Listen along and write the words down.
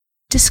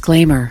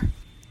Disclaimer.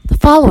 The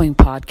following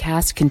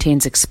podcast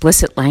contains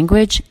explicit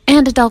language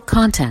and adult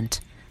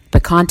content.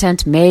 The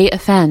content may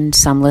offend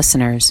some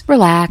listeners.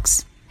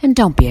 Relax and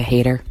don't be a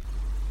hater.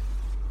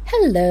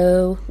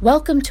 Hello.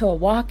 Welcome to a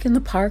Walk in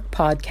the Park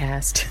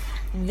podcast.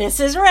 This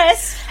is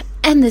Riss.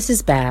 And this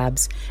is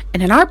Babs.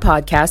 And in our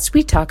podcast,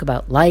 we talk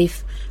about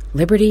life,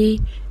 liberty,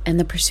 and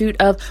the pursuit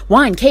of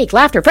wine, cake,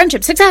 laughter,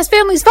 friendship, success,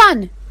 families,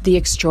 fun. The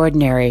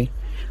extraordinary.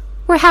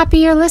 We're happy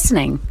you're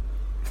listening.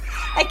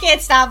 I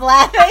can't stop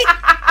laughing.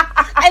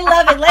 I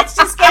love it. Let's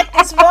just get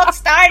this walk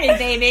started,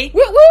 baby.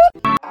 Woo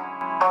woo!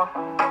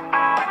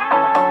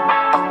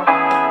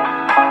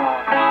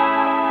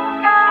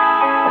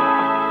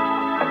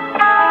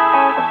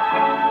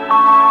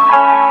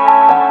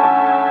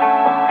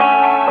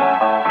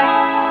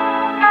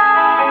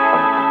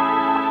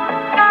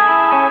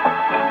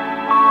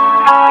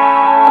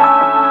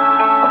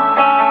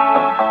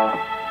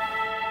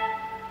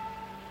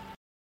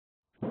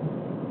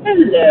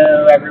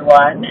 Hello,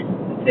 everyone.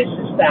 This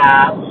is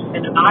Babs,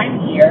 and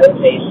I'm here with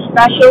a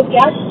special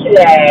guest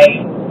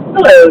today.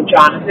 Hello,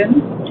 Jonathan.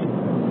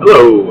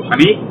 Hello,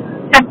 honey.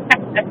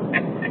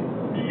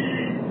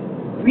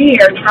 We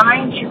are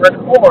trying to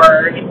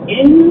record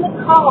in the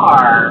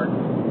car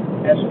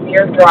as we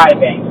are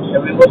driving,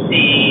 so we will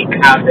see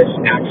how this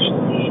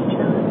actually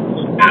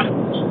turns out.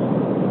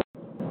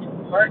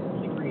 Part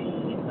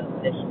 3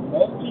 of this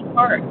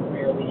multi-part,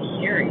 really,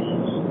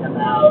 series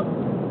about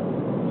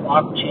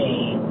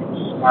blockchain,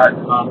 smart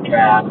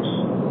contracts,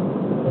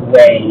 the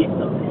way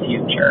of the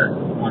future.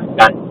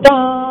 Dun,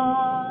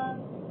 dun.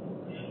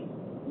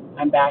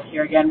 I'm back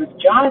here again with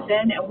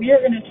Jonathan, and we are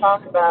going to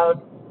talk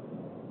about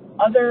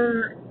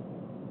other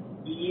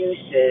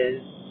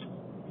uses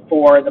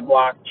for the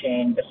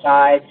blockchain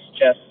besides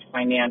just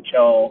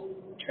financial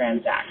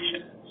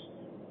transactions.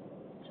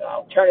 So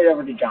I'll turn it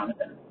over to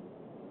Jonathan.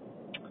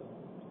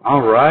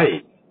 All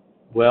right.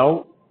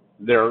 Well,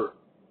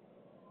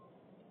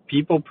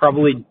 people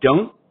probably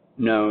don't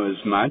know as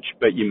much,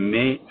 but you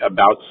may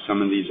about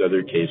some of these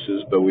other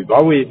cases. But we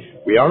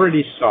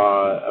already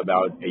saw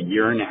about a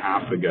year and a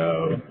half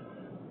ago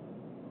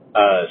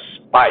a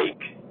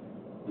spike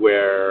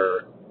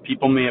where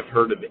people may have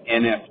heard of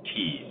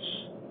NFTs.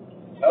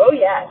 Oh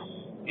yes.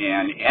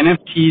 And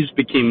NFTs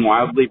became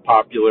wildly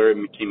popular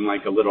and became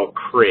like a little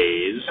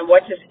craze. And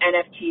what does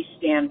NFT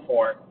stand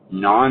for?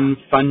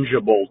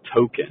 Non-fungible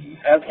token.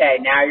 Okay,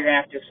 now you're going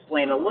to have to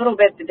explain a little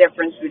bit the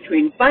difference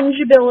between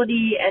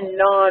fungibility and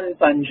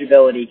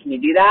non-fungibility. Can you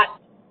do that?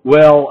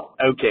 Well,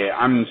 okay,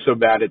 I'm so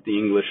bad at the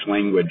English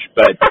language,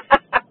 but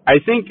I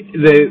think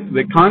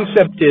the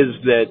concept is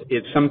that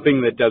it's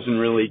something that doesn't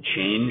really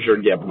change or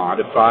get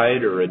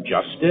modified or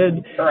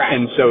adjusted. Correct.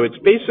 And so it's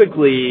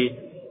basically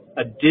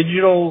a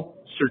digital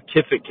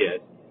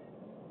certificate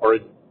or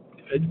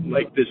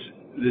like this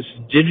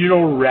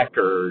digital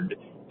record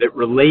that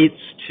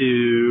relates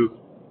to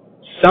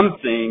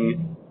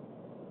something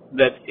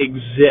that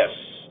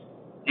exists.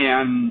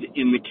 And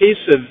in the case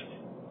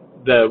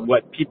of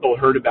what people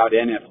heard about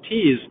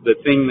NFTs, the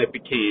thing that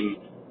became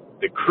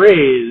the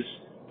craze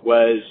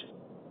was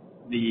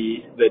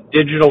the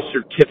digital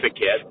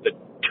certificate, the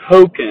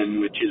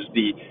token, which is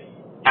the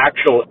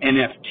actual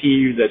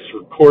NFT that's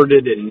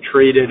recorded and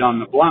traded on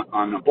the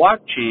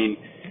blockchain,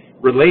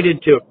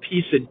 related to a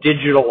piece of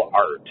digital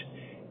art.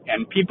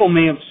 And people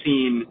may have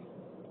seen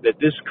that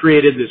this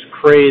created this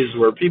craze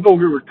where people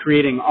were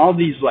creating all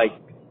these, like,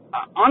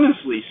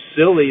 honestly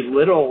silly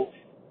little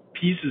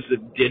pieces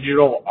of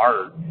digital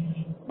art.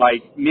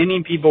 Like,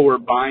 many people were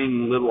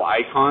buying little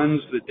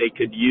icons that they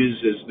could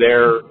use as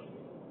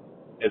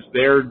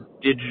their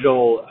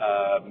digital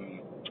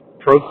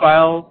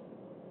profile.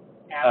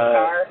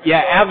 Avatar?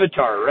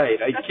 Avatar,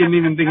 right. I can't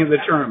even think of the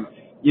term.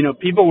 You know,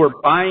 people were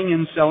buying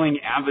and selling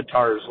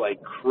avatars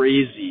like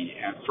crazy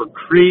and for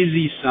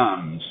crazy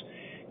sums.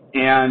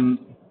 And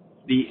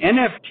the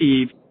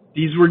NFT,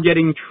 these were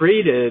getting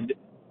traded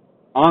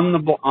on a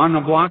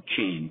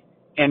blockchain,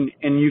 and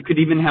you could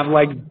even have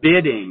like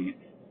bidding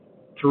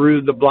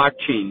through the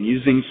blockchain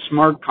using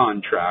smart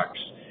contracts,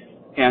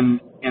 and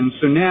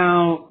so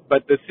now,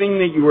 but the thing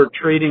that you were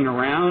trading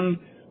around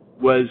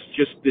was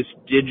just this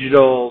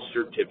digital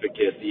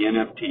certificate, the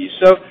NFT.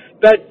 So,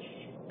 but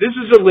this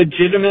is a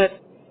legitimate.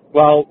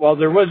 While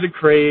there was a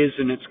craze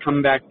and it's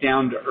come back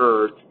down to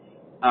earth,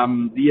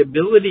 the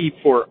ability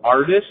for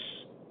artists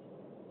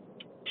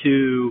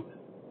to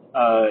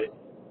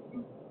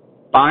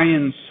buy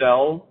and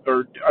sell,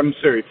 for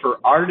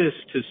artists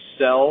to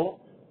sell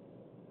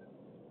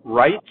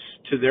rights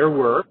to their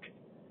work,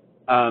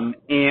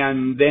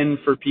 and then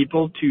for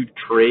people to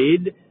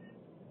trade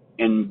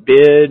and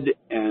bid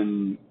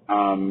and,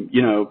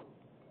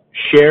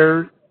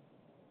 share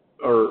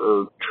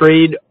or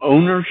trade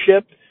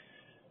ownership,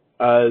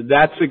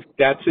 that's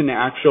an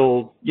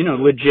actual,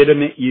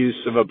 legitimate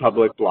use of a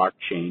public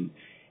blockchain.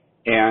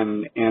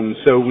 And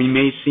so we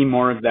may see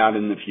more of that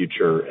in the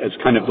future as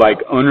kind of like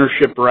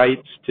ownership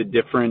rights to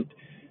different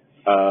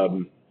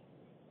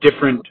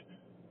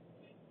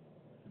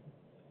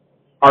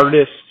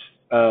artists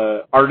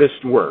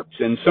artist works.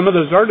 And some of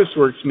those artist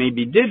works may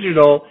be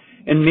digital,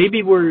 and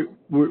maybe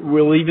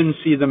we'll even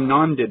see them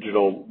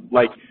non-digital.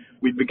 Like,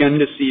 we've begun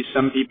to see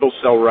some people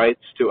sell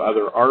rights to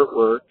other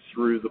artwork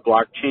through the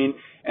blockchain.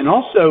 And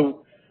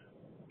also,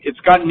 it's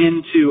gotten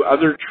into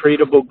other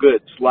tradable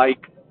goods like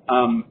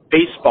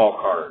baseball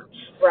cards.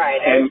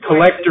 Right. And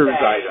collector's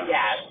items.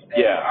 Yes.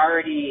 There's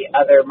already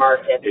other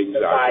markets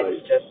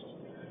besides just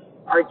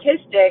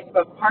artistic,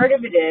 but part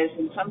of it is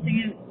when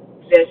something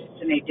exists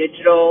in a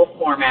digital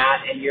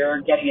format and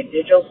you're getting a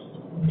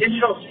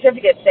digital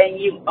certificate saying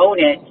you own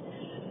it,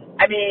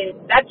 I mean,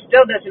 that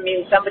still doesn't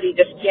mean somebody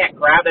just can't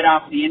grab it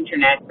off the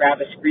internet, grab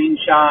a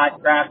screenshot,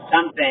 grab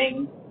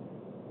something,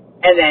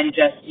 and then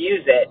just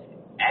use it.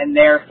 And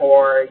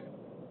therefore,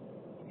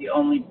 the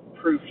only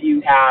proof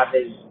you have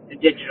is a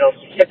digital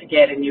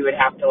certificate, and you would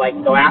have to, like,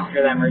 go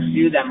after them or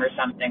sue them or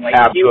something. Like,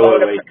 Absolutely. if you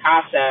own a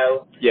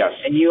Picasso, yes,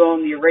 and you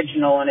own the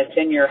original and it's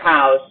in your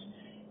house,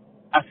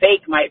 a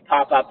fake might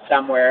pop up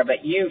somewhere,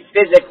 but you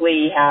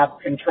physically have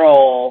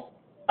control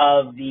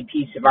of the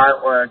piece of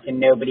artwork, and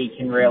nobody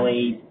can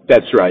really.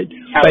 That's right.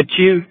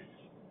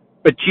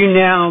 But you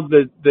now,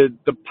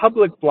 the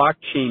public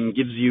blockchain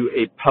gives you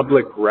a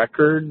public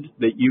record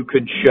that you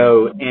could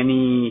show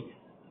any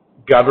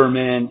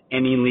government,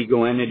 any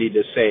legal entity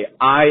to say,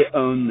 I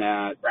own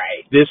that.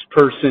 Right. This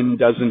person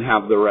doesn't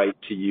have the right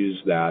to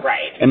use that.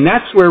 Right. And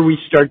that's where we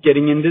start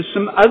getting into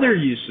some other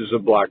uses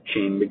of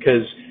blockchain,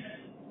 because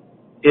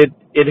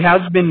it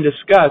has been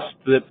discussed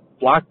that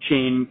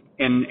blockchain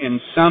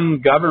and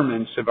some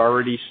governments have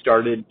already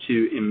started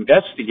to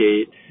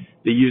investigate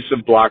the use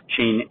of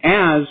blockchain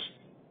as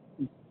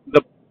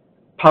the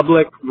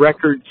public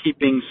record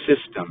keeping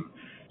system.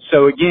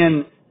 So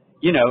again,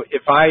 you know,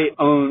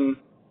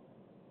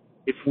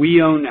 if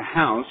we own a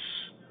house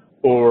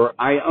or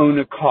I own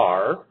a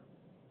car,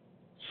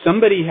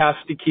 somebody has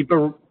to keep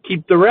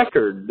the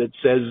record that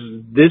says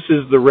this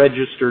is the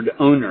registered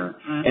owner.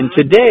 Mm-hmm. And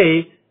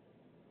today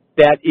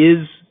that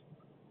is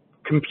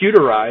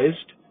computerized,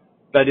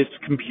 but it's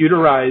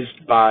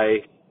computerized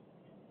by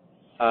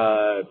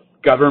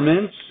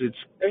governments.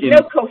 There's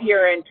no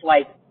coherent,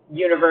 like,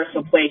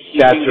 universal place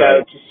you That's can right.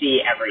 go to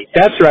see everything.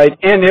 That's right.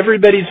 And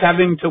everybody's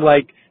having to,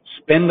 like,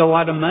 spend a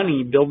lot of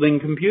money building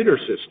computer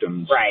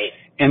systems. Right.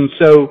 And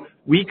so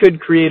we could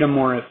create a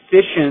more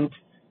efficient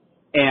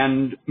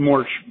and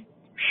more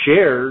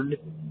shared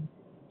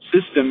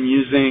system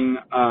using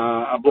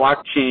a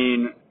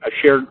blockchain, a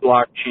shared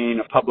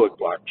blockchain, a public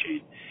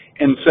blockchain.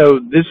 And so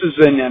this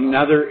is in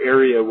another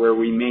area where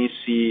we may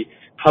see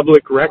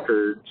public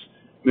records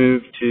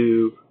move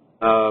to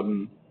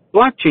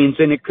blockchains,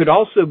 and it could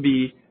also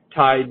be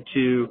tied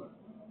to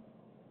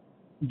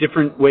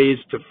different ways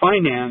to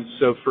finance.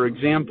 So, for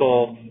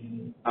example,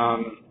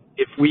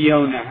 if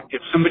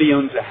somebody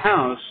owns a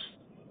house,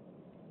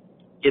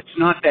 it's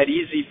not that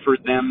easy for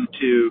them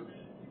to.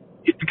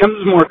 It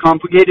becomes more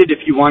complicated if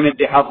you wanted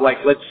to have, like,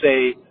 let's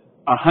say,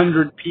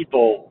 100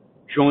 people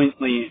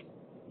jointly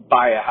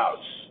buy a house.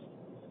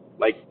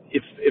 Like,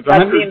 if that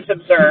 100 seems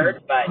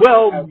absurd, but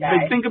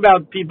but think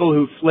about people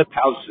who flip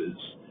houses.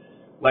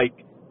 Like,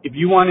 if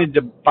you wanted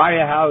to buy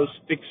a house,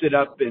 fix it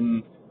up,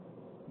 and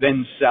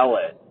then sell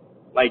it,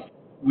 like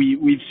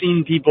we've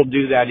seen people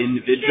do that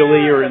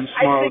individually or in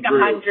small groups.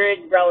 I think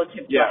groups. 100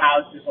 relative to a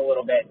house is a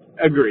little bit.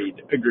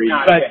 Agreed.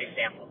 Not a good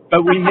example.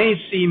 But we may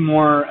see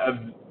more of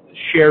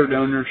shared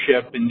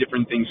ownership, and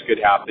different things could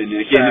happen.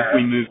 Again, if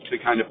we move to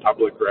kind of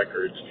public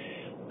records.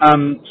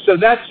 So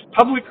that's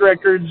public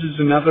records is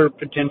another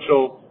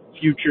potential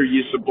future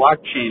use of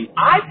blockchain.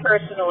 I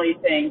personally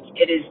think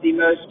it is the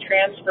most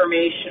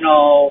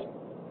transformational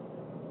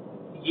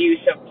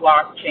use of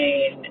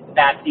blockchain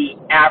that the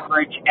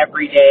average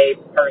everyday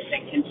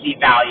person can see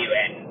value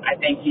in. I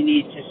think you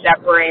need to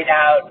separate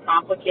out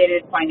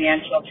complicated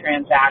financial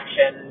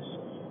transactions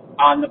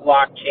on the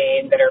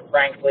blockchain that are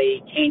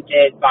frankly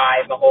tainted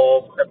by the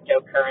whole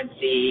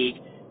cryptocurrency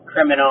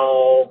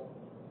criminal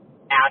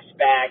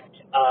aspect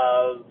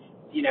of,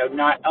 you know,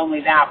 not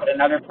only that, but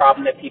another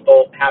problem that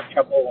people have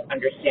trouble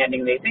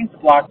understanding. They think the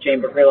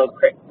blockchain, but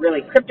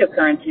really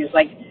cryptocurrency is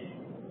like,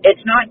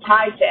 it's not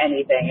tied to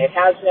anything. It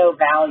has no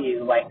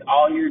value. Like,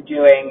 all you're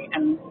doing,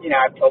 and, you know,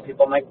 I've told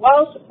people, I'm like,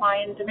 well,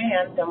 supply and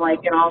demand. I'm like,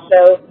 and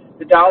also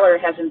the dollar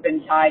hasn't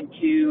been tied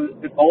to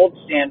the gold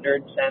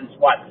standard since,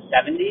 the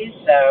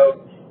 70s?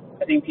 So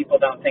I think people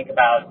don't think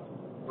about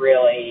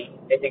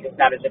they think of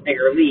that as a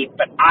bigger leap.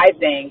 But I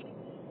think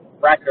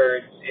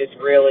records is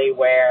really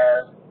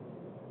where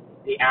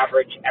the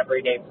average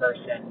everyday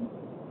person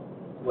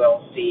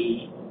will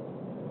see.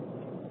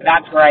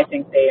 That's where I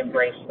think they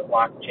embrace the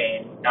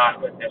blockchain,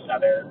 not with this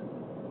other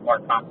more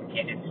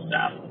complicated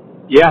stuff.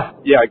 Yeah,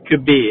 it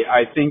could be.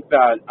 I think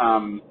that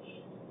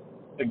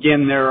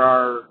again,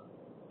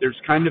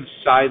 there's kind of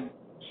side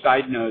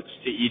notes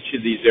to each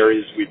of these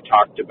areas we've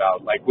talked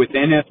about. Like with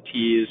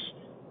NFTs,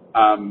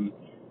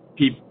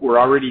 we're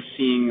already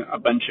seeing a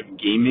bunch of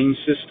gaming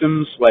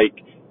systems.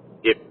 Like,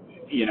 if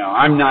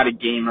I'm not a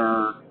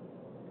gamer,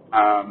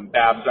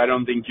 Babs, I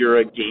don't think you're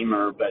a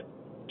gamer, but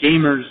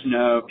gamers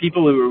know,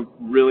 people who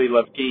really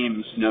love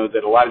games know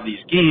that a lot of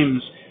these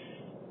games,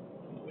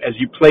 as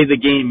you play the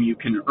game, you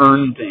can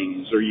earn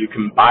things or you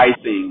can buy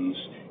things,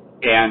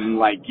 and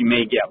like you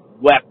may get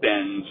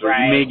weapons or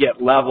you may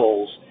get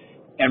levels.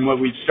 And what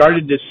we've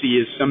started to see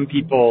is some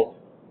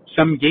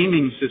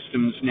gaming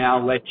systems now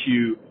let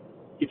you,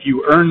 if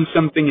you earn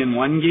something in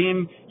one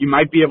game, you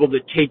might be able to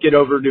take it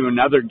over to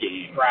another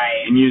game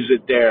and use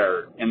it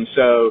there. And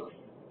so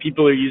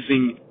people are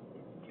using,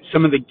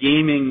 some of the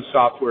gaming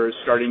software is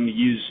starting to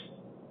use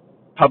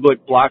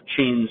public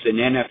blockchains and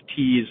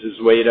NFTs as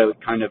a way to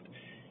kind of,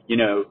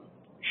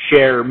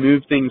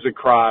 move things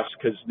across,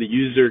 because the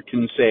user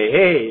can say,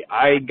 hey,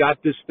 I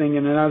got this thing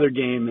in another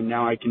game and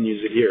now I can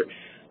use it here.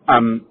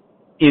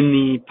 In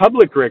the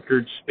public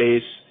record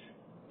space,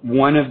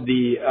 one of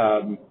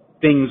the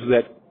things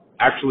that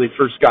actually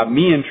first got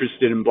me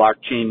interested in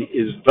blockchain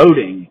is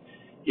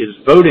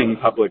voting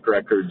public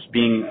records,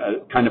 being a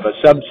kind of a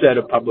subset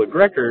of public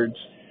records.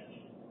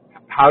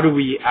 How do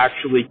we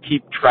actually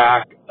keep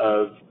track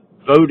of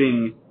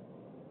voting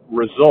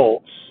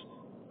results?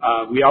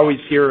 We always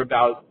hear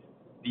about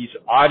these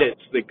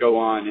audits that go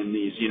on and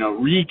these,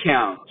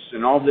 recounts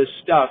and all this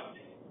stuff,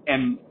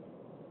 and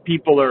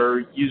people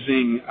are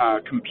using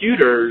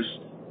computers.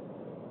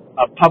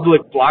 A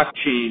public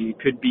blockchain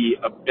could be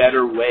a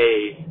better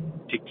way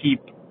to keep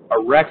a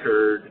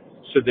record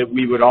so that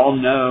we would all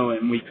know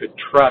and we could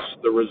trust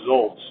the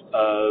results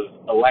of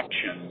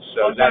elections.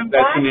 So that's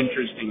an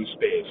interesting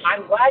space.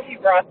 I'm glad you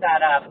brought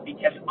that up,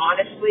 because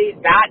honestly,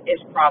 that is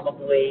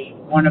probably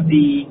one of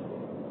the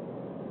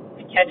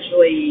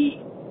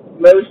potentially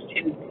most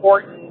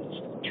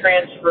important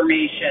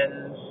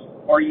transformations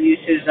or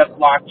uses of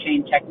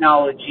blockchain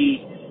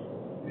technology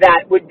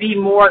that would be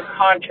more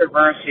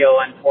controversial,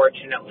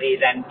 unfortunately,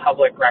 than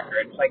public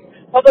records. Like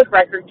public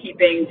record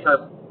keeping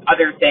for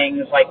other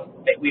things like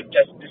that we've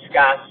just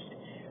discussed.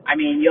 I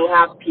mean, you'll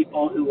have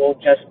people who will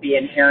just be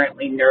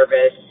inherently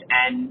nervous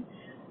and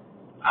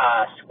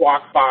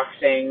squawk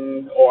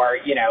boxing or,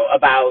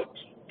 about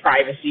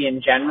privacy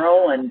in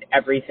general and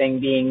everything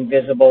being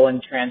visible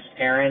and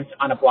transparent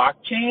on a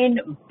blockchain.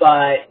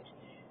 But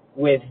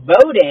with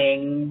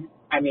voting,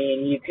 I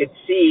mean, you could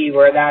see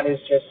where that is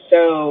just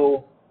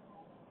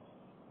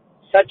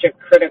such a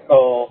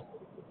critical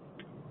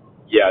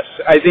Yes,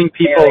 I think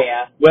people,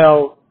 area.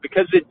 Well,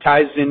 because it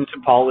ties into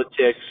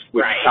politics,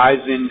 which ties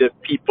into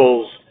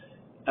people's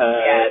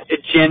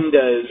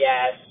agendas.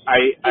 Yes.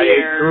 I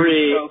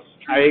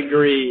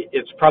agree.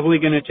 It's probably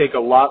going to take a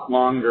lot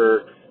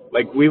longer.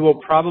 Like, we will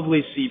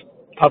probably see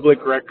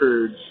public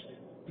records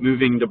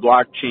moving to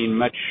blockchain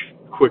much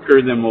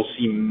quicker than we'll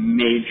see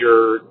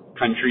major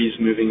countries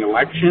moving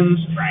elections.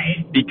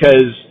 Right.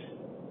 Because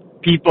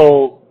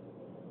people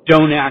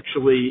don't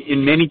actually,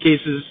 in many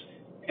cases,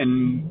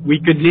 and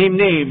we could name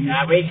names,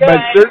 but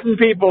certain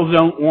people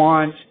don't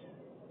want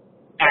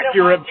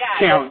accurate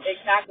counts.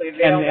 Exactly.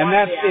 And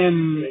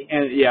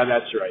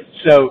that's right.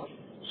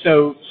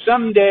 So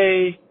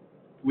someday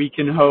we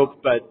can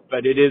hope,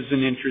 but it is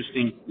an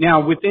interesting.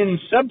 Now, within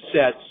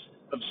subsets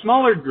of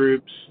smaller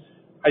groups,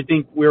 I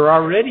think we're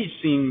already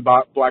seeing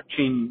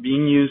blockchain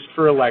being used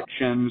for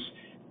elections,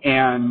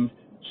 and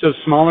so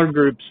smaller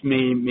groups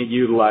may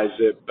utilize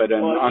it, but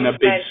on a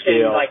big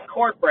scale. Like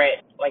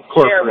corporate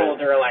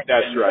shareholder elections,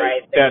 that's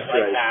right. Things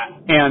like that.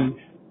 And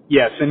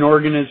yes, and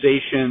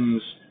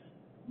organizations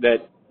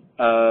that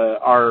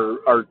are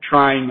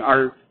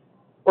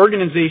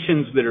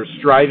organizations that are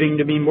striving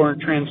to be more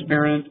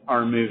transparent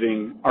are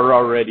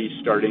already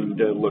starting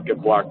to look at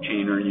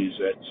blockchain or use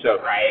it. So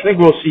I think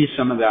we'll see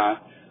some of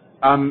that.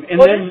 This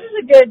is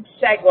a good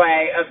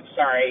segue of,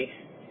 sorry,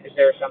 is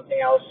there something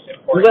else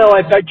important? Well,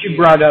 I thought you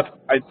brought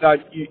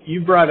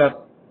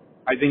up,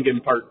 I think in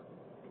part,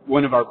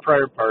 one of our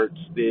prior parts,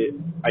 the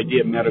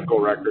idea of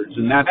medical records.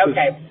 And that's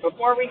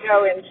before we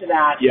go into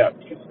that,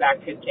 because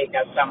that could take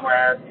us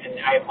somewhere, and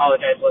I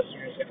apologize,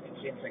 listeners, if it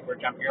seems like we're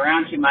jumping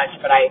around too much,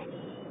 but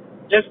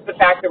just the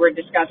fact that we're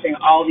discussing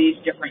all these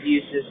different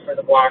uses for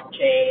the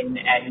blockchain,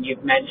 and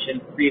you've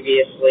mentioned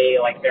previously,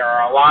 like there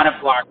are a lot of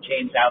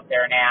blockchains out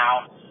there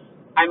now.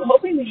 I'm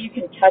hoping that you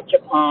can touch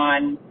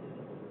upon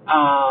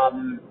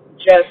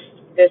just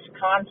this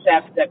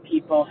concept that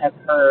people have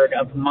heard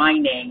of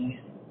mining,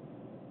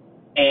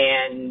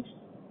 and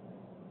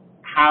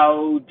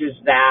how does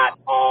that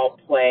all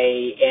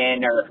play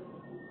in, or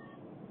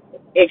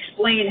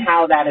explain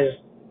how that is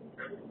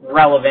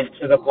relevant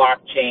to the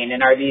blockchain,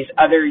 and are these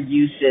other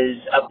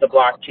uses of the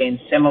blockchain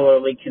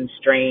similarly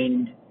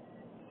constrained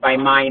by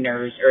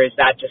miners, or is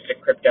that just a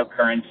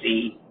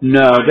cryptocurrency?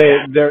 No,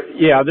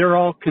 they're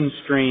all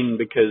constrained,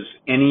 because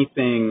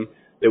anything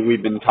that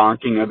we've been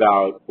talking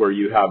about where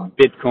you have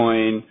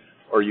Bitcoin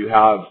or you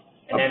have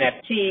an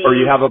NFT, or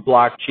you have a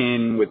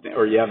blockchain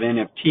or you have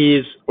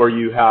NFTs or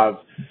you have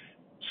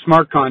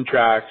smart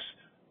contracts,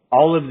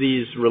 all of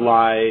these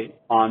rely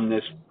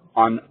on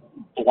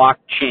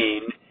blockchain.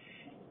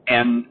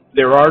 And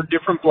there are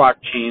different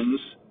blockchains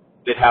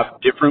that have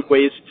different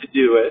ways to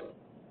do it,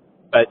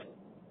 but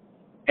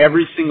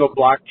every single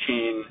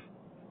blockchain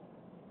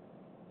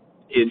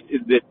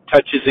that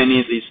touches any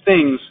of these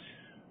things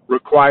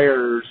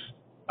requires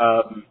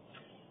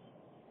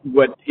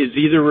what is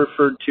either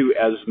referred to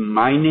as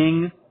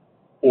mining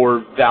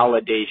or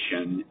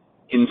validation.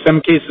 In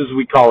some cases,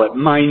 we call it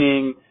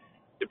mining,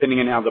 depending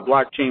on how the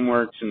blockchain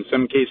works. In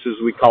some cases,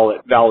 we call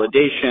it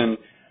validation.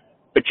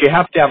 But you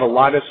have to have a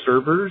lot of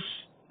servers,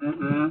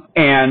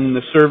 and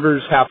the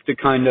servers have to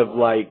kind of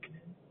like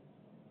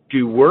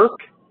do work,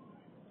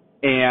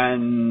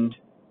 and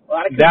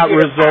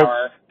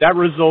that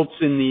results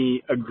in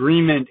the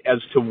agreement as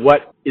to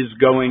what is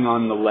going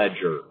on the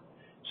ledger.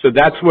 So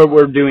that's what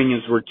we're doing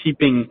is we're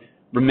keeping,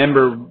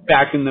 remember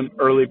back in the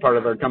early part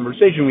of our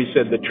conversation, we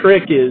said the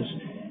trick is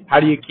how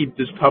do you keep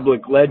this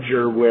public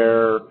ledger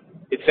where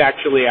it's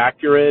actually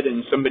accurate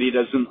and somebody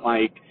doesn't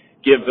like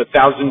give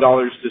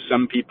 $1,000 to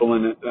some people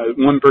and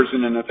one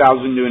person and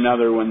 1,000 to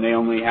another when they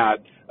only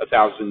had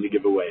 1,000 to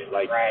give away.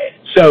 Like, right.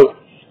 So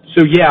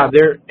yeah,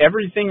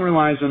 everything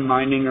relies on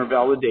mining or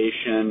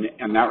validation,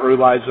 and that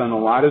relies on a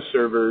lot of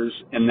servers,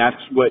 and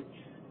that's what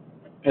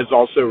has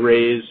also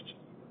raised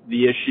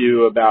the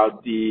issue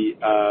about the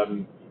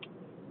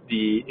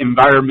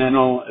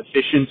environmental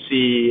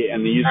efficiency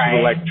and the use of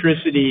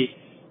electricity.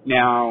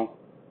 Now,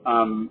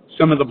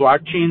 some of the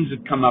blockchains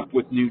have come up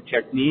with new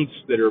techniques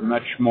that are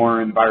much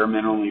more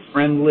environmentally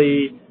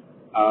friendly,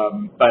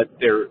 but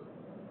they're,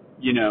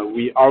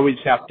 we always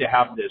have to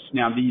have this.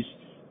 Now, these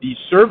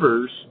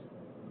servers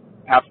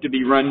have to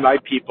be run by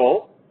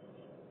people,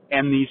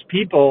 and these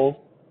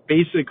people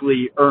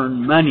basically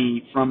earn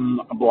money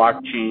from a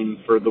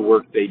blockchain for the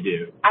work they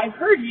do. I've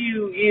heard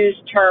you use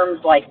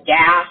terms like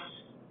gas.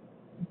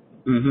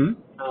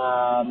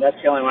 That's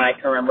the only one I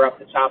can remember off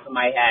the top of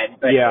my head.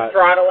 But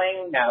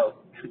throttling, no.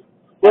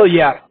 Well,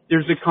 yeah,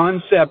 there's a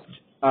concept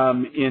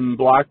in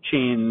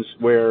blockchains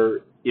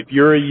where if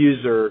you're a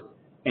user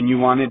and you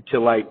wanted to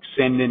like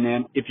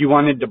if you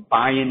wanted to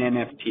buy an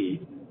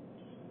NFT,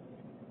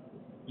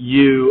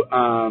 you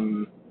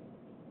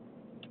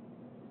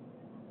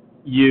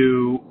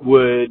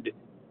would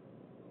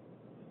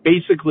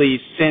basically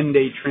send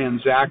a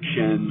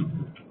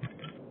transaction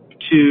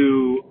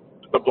to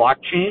the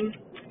blockchain.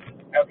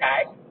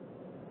 Okay.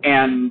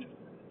 And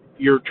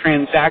your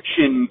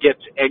transaction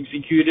gets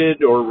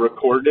executed or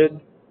recorded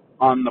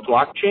on the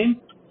blockchain.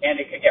 And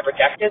it could get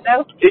rejected,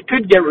 though? It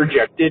could get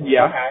rejected,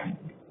 yeah.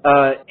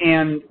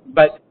 Okay.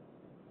 But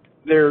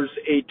there's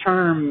a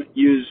term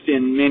used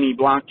in many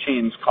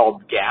blockchains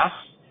called gas.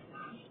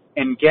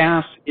 And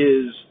gas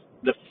is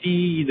the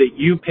fee that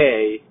you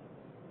pay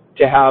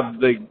to have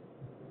the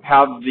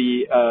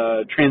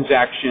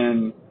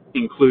transaction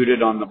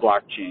included on the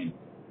blockchain.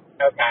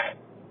 Okay.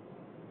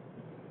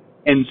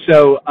 And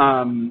so,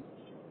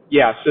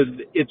 so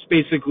it's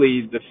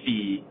basically the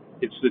fee.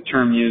 It's the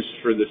term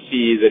used for the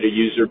fee that a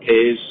user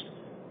pays.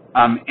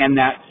 And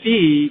that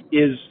fee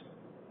is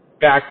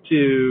back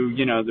to,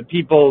 the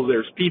people,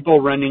 there's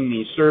people running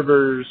these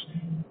servers,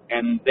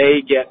 and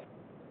they get,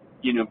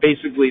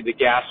 basically the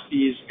gas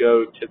fees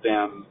go to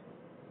them,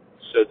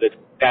 so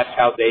that's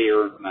how they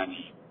earn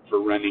money for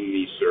running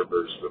these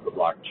servers for the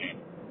blockchain.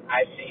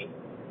 I see.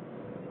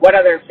 What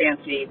other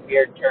fancy,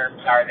 weird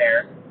terms are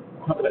there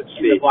in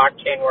the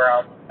blockchain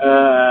world?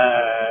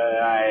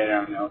 I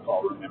don't know if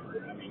I'll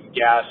remember. I mean,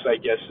 gas, I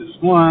guess, is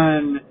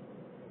one.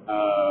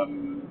 I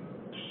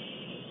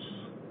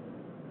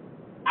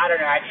don't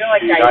know. I feel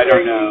like I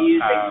hear you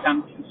using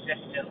some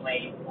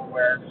consistently when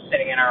we're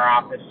sitting in our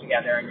office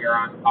together and you're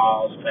on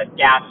calls, but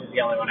gas is the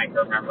only one I can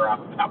remember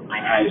off the top of my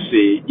head. I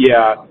see.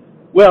 Yeah.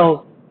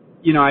 Well,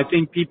 I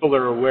think people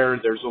are aware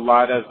there's a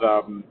lot of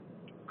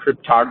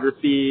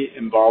cryptography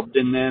involved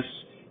in this,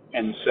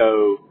 and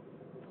so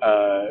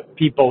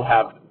people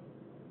have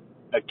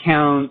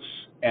accounts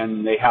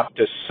and they have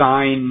to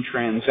sign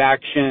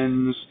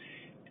transactions,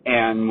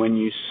 and when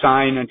you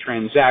sign a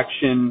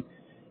transaction,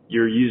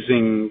 you're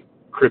using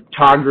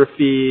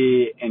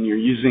cryptography and you're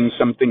using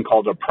something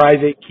called a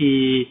private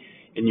key,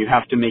 and you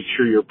have to make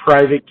sure your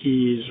private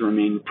keys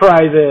remain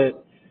private,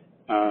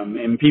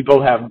 and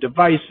people have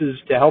devices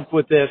to help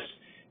with this.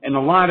 And a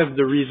lot of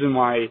the reason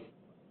why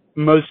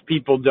most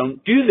people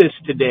don't do this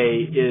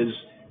today is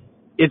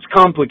it's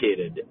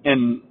complicated,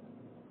 and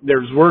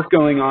there's work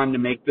going on to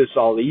make this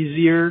all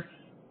easier,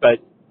 but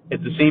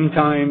at the same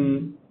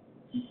time,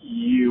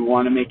 you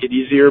want to make it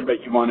easier,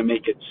 but you want to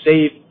make it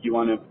safe. You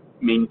want to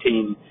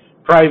maintain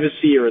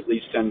privacy, or at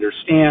least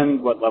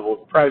understand what level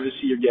of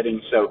privacy you're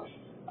getting. So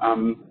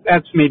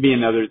that's maybe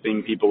another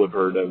thing people have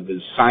heard of,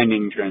 is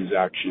signing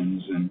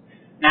transactions. And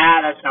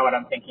nah, that's not what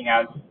I'm thinking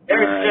of.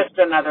 There's just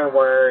another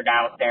word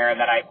out there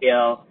that I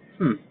feel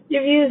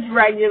you've used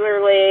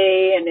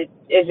regularly, and it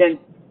isn't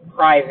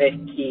private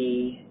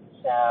key.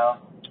 So.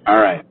 All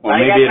right. Well,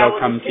 maybe it'll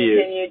come to you.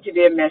 Continue to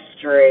be a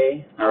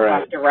mystery. All right. I'll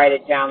have to write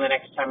it down the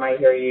next time I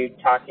hear you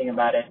talking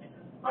about it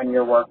on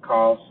your work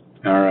calls.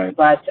 All right.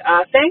 But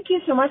thank you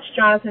so much,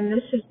 Jonathan.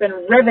 This has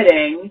been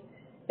riveting.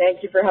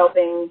 Thank you for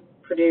helping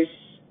produce,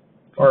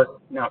 or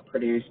not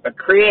produce, but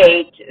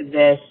create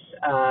this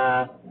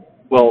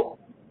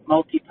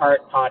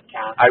multi-part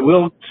podcast. I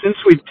will, since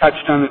we've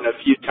touched on it a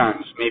few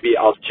times, maybe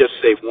I'll just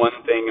say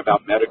one thing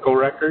about medical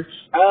records.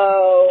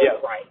 Oh, yeah.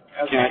 Right.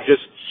 Okay. Can I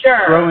just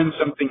throw in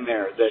something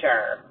there? That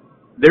Sure.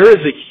 There is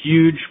a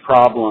huge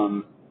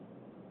problem.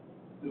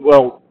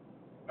 Well,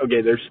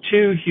 okay, there's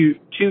two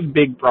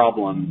big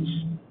problems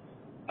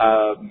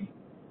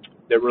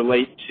that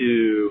relate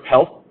to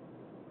health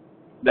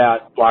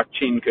that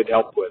blockchain could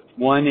help with.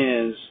 One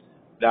is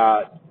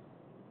that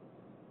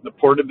the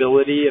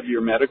portability of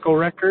your medical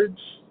records.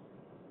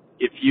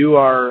 If you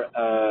are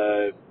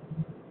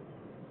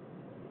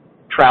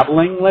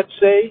traveling, let's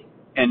say,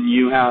 and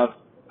you have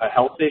a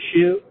health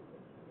issue,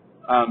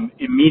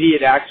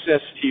 immediate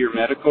access to your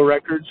medical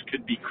records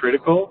could be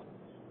critical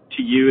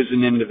to you as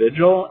an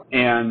individual,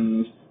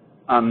 and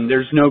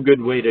there's no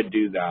good way to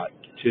do that,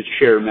 to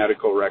share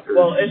medical records.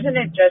 Well, isn't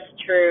it just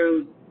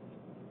true,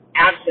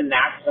 absent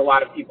that, because a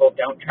lot of people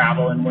don't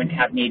travel and wouldn't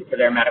have need for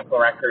their medical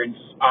records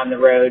on the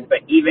road, but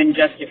even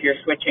just if you're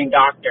switching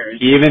doctors,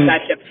 it's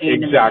such a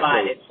pain in the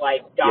butt. It's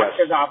like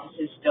doctors'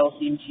 offices still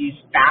seem to use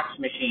fax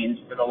machines,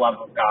 for the love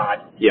of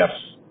God. Yes.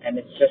 And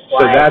it's just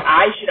like,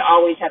 I should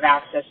always have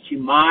access to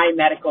my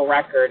medical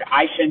record.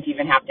 I shouldn't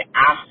even have to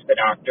ask the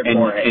doctor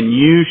for it. And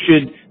you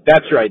should,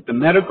 that's right, the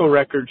medical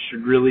record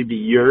should really be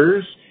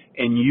yours,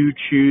 and you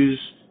choose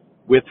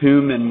with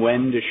whom and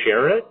when to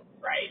share it.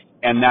 Right.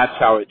 And that's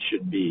how it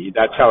should be.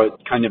 That's how it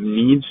kind of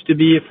needs to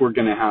be if we're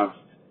going to have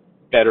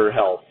better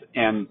health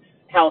and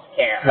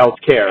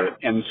healthcare.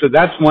 And so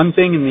that's one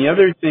thing. And the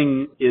other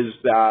thing is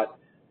that,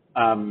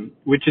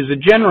 which is a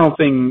general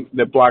thing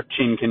that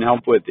blockchain can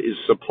help with, is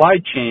supply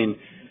chain.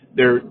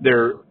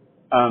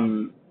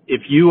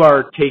 If you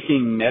are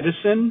taking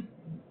medicine,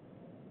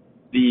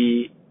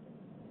 if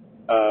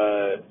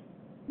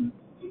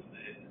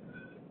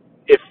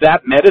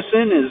that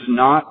medicine is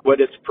not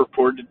what it's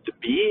purported to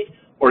be,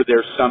 or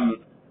there's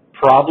some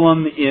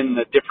problem in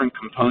the different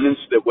components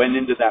that went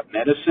into that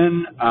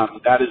medicine,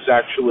 that is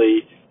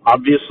actually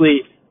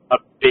obviously a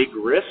big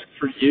risk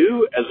for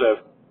you as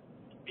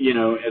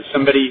as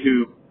somebody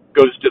who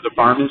goes to the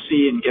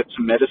pharmacy and gets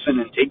some medicine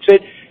and takes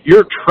it.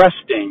 You're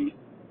trusting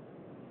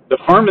the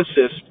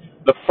pharmacist.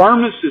 The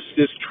pharmacist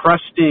is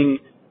trusting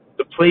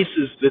the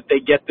places that they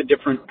get the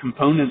different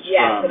components from.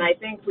 Yes, and I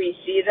think we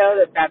see,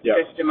 though, that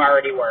system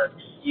already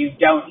works. You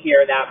don't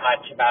hear that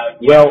much about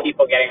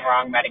people getting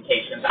wrong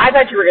medications. I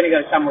thought you were going to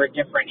go somewhere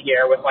different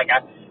here with like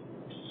a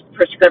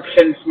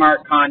prescription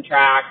smart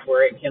contract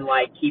where it can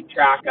like keep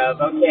track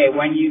of, okay,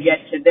 when you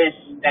get to this,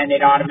 then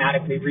it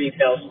automatically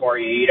refills for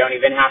you. You don't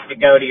even have to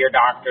go to your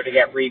doctor to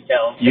get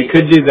refills. You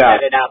could do that.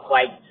 Set it up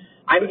like,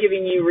 I'm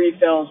giving you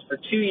refills for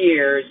 2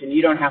 years, and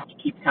you don't have to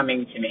keep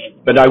coming to me.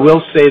 But I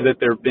will say that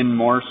there have been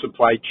more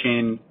supply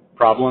chain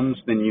problems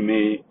than you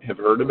may have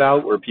heard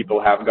about, where people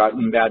have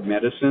gotten bad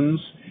medicines.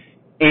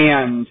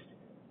 And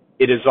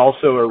it is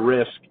also a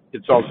risk.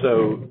 It's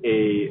also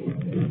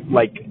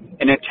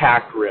an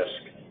attack risk.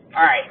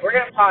 All right, we're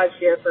going to pause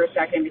here for a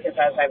second because,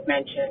 as I've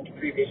mentioned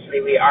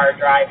previously, we are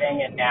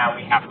driving, and now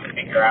we have to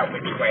figure out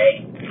which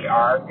way we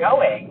are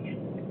going.